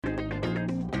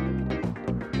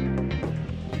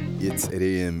It's 8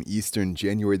 a.m. Eastern,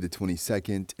 January the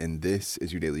 22nd, and this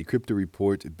is your daily crypto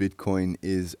report. Bitcoin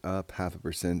is up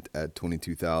 0.5% at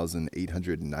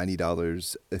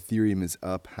 $22,890. Ethereum is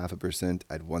up 0.5%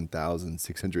 at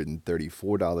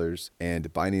 $1,634.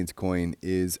 And Binance Coin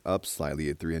is up slightly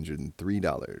at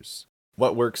 $303.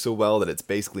 What works so well that it's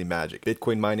basically magic?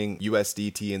 Bitcoin mining,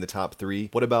 USDT in the top 3.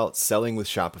 What about selling with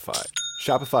Shopify?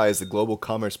 Shopify is the global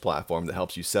commerce platform that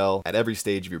helps you sell at every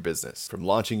stage of your business. From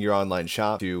launching your online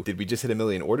shop to, did we just hit 1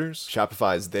 million orders?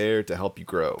 Shopify is there to help you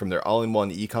grow. From their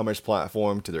all-in-one e-commerce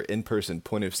platform to their in-person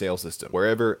point-of-sale system.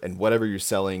 Wherever and whatever you're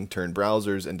selling, turn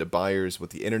browsers into buyers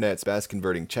with the internet's best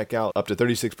converting checkout, up to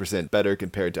 36% better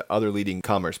compared to other leading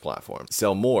commerce platforms.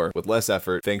 Sell more with less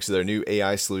effort thanks to their new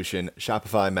AI solution,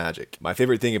 Shopify Magic. My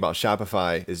favorite thing about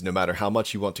Shopify is no matter how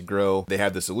much you want to grow, they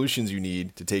have the solutions you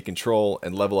need to take control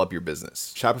and level up your business.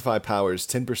 Shopify powers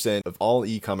 10% of all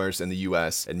e-commerce in the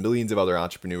US and millions of other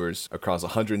entrepreneurs across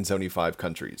 175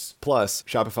 countries. Plus,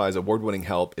 Shopify's award-winning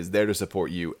help is there to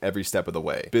support you every step of the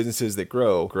way. Businesses that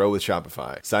grow with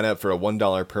Shopify. Sign up for a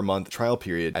 $1 per month trial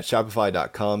period at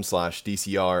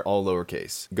shopify.com/DCR, all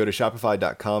lowercase. Go to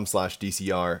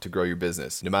shopify.com/DCR to grow your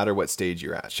business, no matter what stage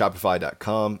you're at.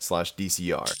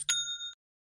 Shopify.com/DCR.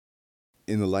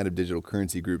 In the light of Digital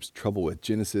Currency Group's trouble with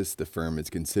Genesis, the firm is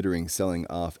considering selling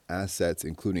off assets,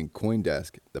 including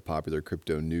CoinDesk. The popular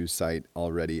crypto news site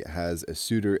already has a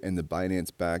suitor in the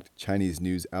Binance-backed Chinese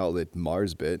news outlet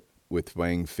Marsbit, with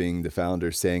Wang Feng, the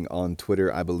founder, saying on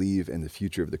Twitter, "I believe in the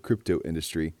future of the crypto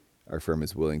industry. Our firm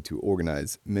is willing to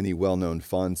organize many well-known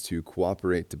funds to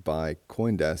cooperate to buy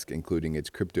CoinDesk, including its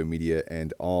crypto media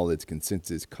and all its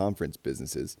Consensus conference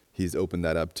businesses." He's opened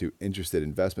that up to interested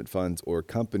investment funds or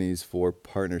companies for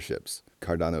partnerships.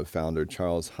 Cardano founder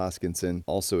Charles Hoskinson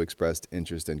also expressed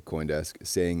interest in CoinDesk,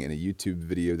 saying in a YouTube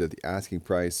video that the asking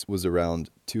price was around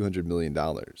 $200 million.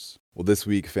 Well, this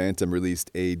week, Phantom released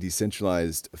a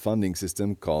decentralized funding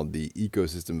system called the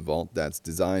Ecosystem Vault that's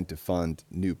designed to fund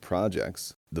new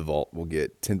projects. The vault will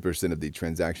get 10% of the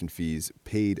transaction fees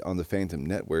paid on the Phantom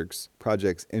networks.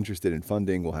 Projects interested in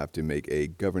funding will have to make a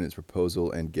governance proposal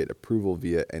and get approval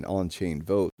via an on-chain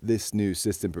vote. This new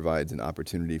system provides an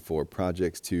opportunity for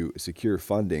projects to secure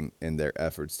funding in their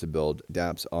efforts to build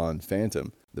dApps on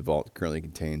Phantom. The vault currently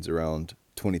contains around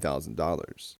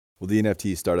 $20,000. Well, the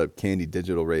NFT startup Candy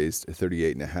Digital raised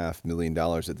 $38.5 million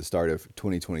at the start of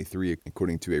 2023,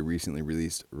 according to a recently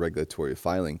released regulatory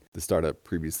filing. The startup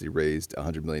previously raised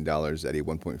 $100 million at a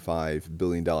 $1.5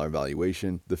 billion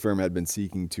valuation. The firm had been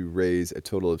seeking to raise a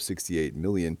total of $68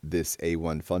 million. This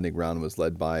A1 funding round was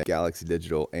led by Galaxy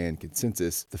Digital and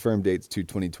Consensus. The firm dates to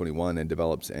 2021 and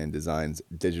develops and designs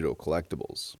digital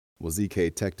collectibles. Well,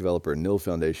 ZK tech developer Nil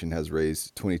Foundation has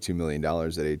raised $22 million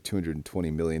at a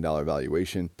 $220 million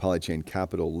valuation. Polychain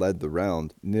Capital led the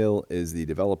round. Nil is the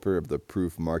developer of the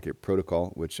Proof Market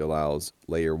Protocol, which allows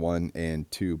Layer 1 and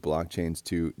 2 blockchains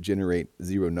to generate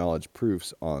zero-knowledge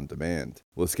proofs on demand.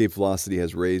 Well, Escape Velocity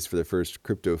has raised for their first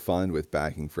crypto fund with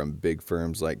backing from big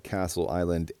firms like Castle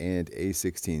Island and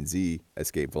A16Z.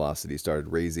 Escape Velocity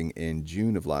started raising in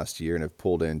June of last year and have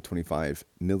pulled in $25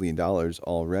 million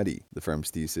already. The firm's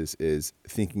thesis is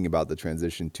thinking about the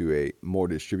transition to a more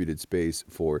distributed space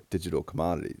for digital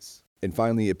commodities. And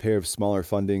finally, a pair of smaller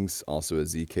fundings. Also, a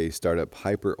ZK startup,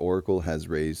 Hyper Oracle, has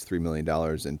raised $3 million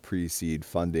in pre-seed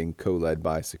funding, co-led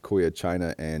by Sequoia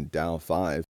China and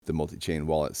DAO5. The multi-chain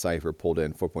wallet Cypher pulled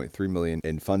in $4.3 million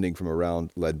in funding from a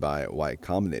round led by Y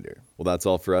Combinator. Well, that's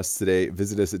all for us today.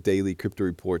 Visit us at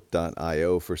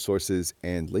dailycryptoreport.io for sources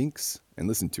and links, and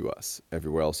listen to us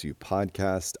everywhere else you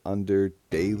podcast under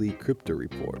Daily Crypto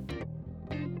Report.